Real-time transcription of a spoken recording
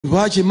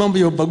Waache mambo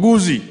ya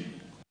ubaguzi.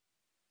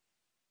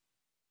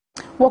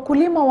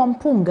 Wakulima wa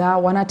mpunga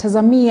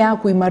wanatazamia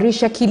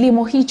kuimarisha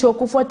kilimo hicho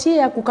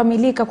kufuatia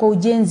kukamilika kwa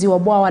ujenzi wa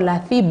bwawa la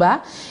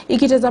Thiba,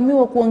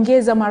 ikitazamiwa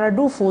kuongeza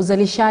maradufu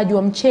uzalishaji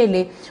wa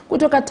mchele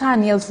kutoka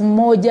tani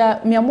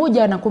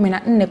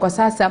 1114 kwa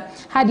sasa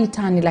hadi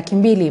tani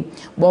 200,000.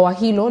 Bwawa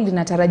hilo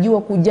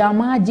linatarajiwa kujaa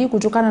maji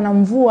kutokana na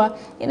mvua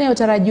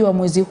inayotarajiwa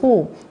mwezi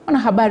huu.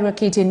 Mwanahabari wa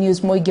KTN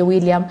News Moige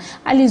William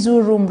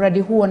alizuru mradi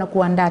huo na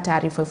kuandaa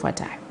taarifa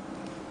ifuatayo.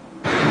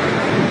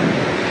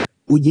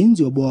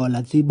 Ujenzi wa bwawa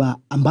la Thiba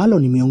ambalo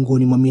ni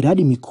miongoni mwa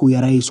miradi mikuu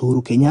ya Rais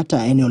Uhuru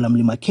Kenyatta eneo la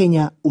Mlima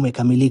Kenya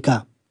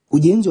umekamilika.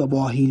 Ujenzi wa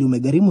bwawa hili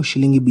umegharimu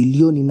shilingi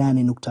bilioni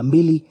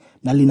 8.2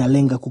 na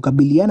linalenga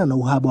kukabiliana na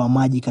uhaba wa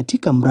maji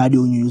katika mradi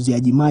wa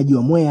unyunyiziaji maji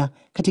wa Mwea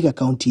katika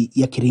kaunti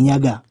ya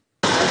Kirinyaga.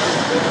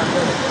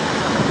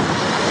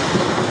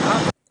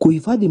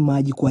 Kuhifadhi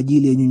maji kwa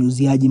ajili ya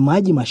unyunyiziaji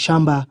maji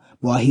mashamba,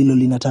 bwawa hilo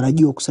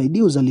linatarajiwa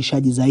kusaidia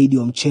uzalishaji zaidi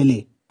wa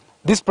mchele.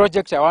 This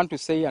project, I want to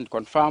say and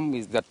confirm,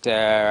 is that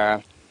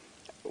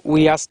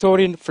we are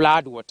storing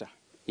flood water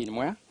in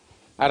Mwea,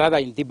 rather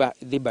in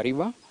Thiba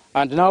River,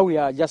 and now we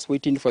are just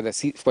waiting for the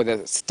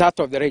start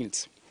of the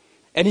rains.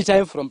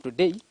 Anytime from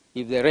today,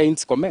 if the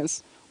rains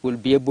commence, we'll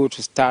be able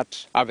to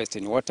start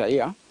harvesting water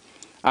here.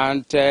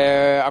 And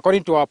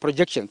according to our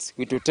projections,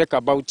 it will take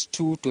about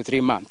 2 to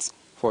 3 months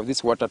for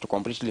this water to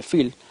completely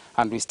fill,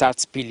 and we start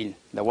spilling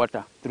the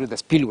water through the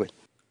spillway.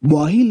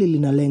 Bwawa hili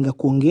linalenga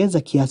kuongeza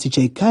kiasi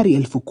cha ekari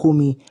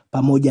 10,000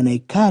 pamoja na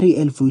ekari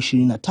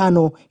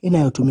 25,000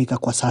 inayotumika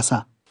kwa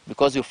sasa.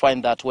 Because you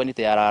find that when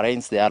there are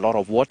rains, there are a lot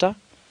of water.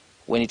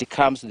 When it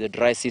comes to the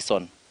dry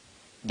season,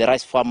 the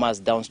rice farmers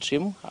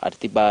downstream at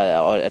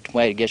Thiba or at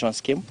Mwea irrigation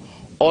scheme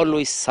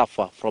always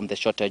suffer from the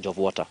shortage of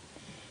water.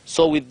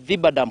 So with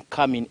Thiba dam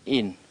coming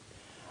in,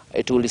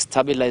 it will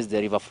stabilize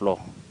the river flow.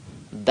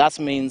 That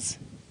means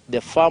the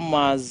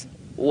farmers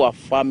who are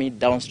farming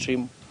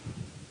downstream,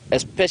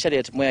 especially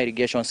at Mwea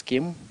irrigation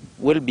scheme,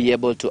 will be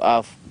able to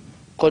have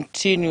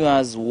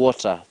continuous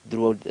water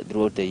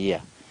throughout the year.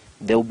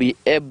 They will be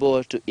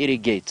able to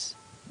irrigate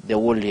the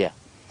whole year.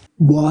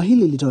 Bwawa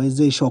hili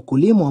litawezesha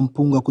wakulima wa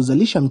mpunga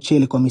kuzalisha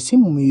mchele kwa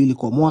misimu miwili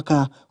kwa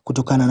mwaka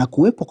kutokana na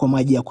kuwepo kwa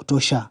maji ya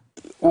kutosha.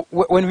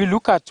 When we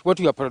look at what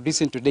we are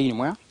producing today in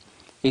Mwea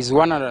is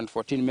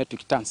 114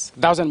 metric tons,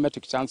 1,000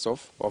 metric tons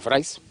of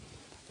rice.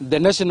 The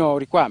national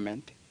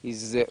requirement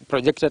is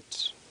projected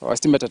or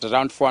estimated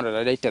around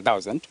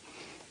 480,000.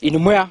 In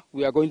Mwea,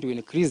 we are going to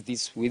increase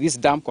this with this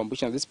dam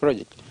completion of this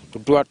project to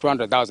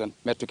 200,000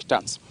 metric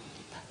tons.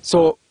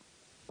 So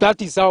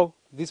that is how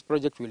this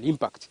project will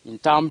impact in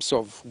terms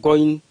of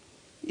going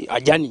a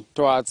journey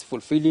towards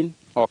fulfilling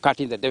or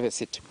cutting the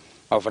deficit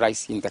of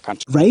rice in the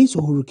country. Rais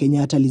Uhuru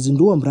Kenyatta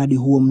alizindua mradi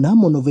huo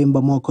mnamo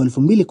Novemba mwaka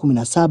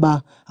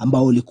 2017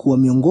 ambao ulikuwa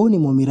miongoni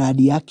mwa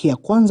miradi yake ya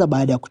kwanza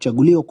baada ya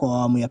kuchaguliwa kwa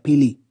awamu ya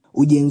pili.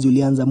 Ujenzi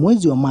ulianza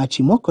mwezi wa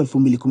Machi mwaka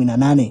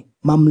 2018.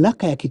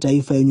 Mamlaka ya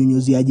kitaifa ya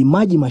unyunyiziaji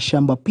maji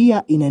mashamba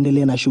pia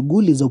inaendelea na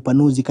shughuli za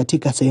upanuzi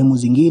katika sehemu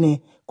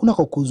zingine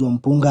kunakokuzwa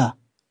mpunga.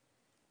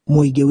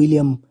 Moige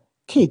William,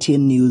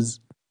 KTN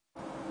News.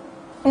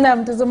 Na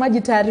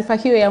mtazamaji, taarifa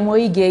hiyo ya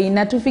Moige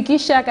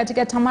inatufikisha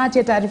katika tamati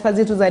ya taarifa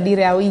zetu za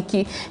Dira ya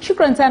Wiki.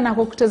 Shukrani sana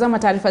kwa kutazama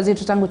taarifa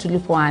zetu tangu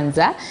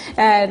tulipoanza.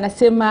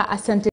 Nasema asante.